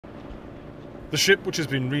The ship, which has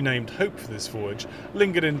been renamed Hope for this voyage,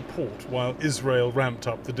 lingered in port while Israel ramped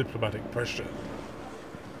up the diplomatic pressure.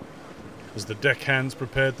 As the deckhands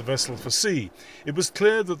prepared the vessel for sea, it was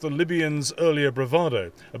clear that the Libyans' earlier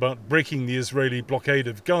bravado about breaking the Israeli blockade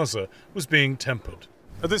of Gaza was being tempered.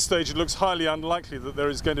 At this stage, it looks highly unlikely that there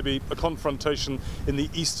is going to be a confrontation in the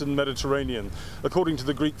eastern Mediterranean. According to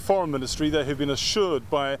the Greek Foreign Ministry, they have been assured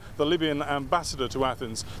by the Libyan ambassador to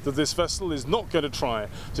Athens that this vessel is not going to try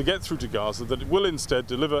to get through to Gaza, that it will instead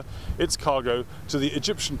deliver its cargo to the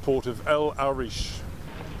Egyptian port of El Arish.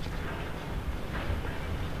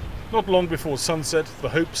 Not long before sunset, the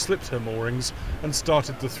Hope slipped her moorings and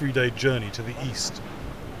started the three-day journey to the east.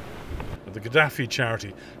 The Gadaffi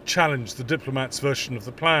charity challenged the diplomats' version of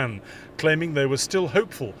the plan, claiming they were still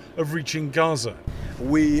hopeful of reaching Gaza.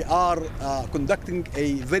 We are conducting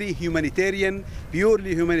a very humanitarian,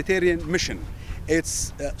 purely humanitarian mission.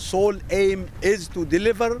 Its sole aim is to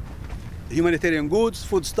deliver humanitarian goods,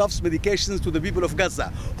 foodstuffs, medications to the people of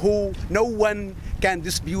Gaza, who no one can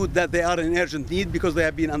dispute that they are in urgent need because they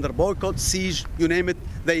have been under boycott, siege, you name it.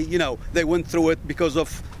 They went through it because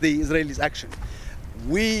of the Israelis' action.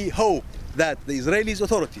 We hope that the Israeli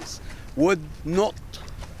authorities would not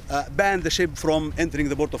ban the ship from entering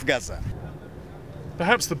the port of Gaza.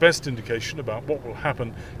 Perhaps the best indication about what will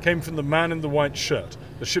happen came from the man in the white shirt,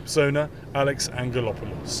 the ship's owner, Alex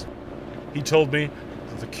Angelopoulos. He told me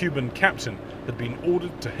that the Cuban captain had been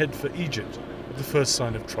ordered to head for Egypt at the first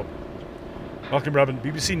sign of trouble. Malcolm Brabant,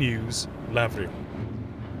 BBC News, Lavrion.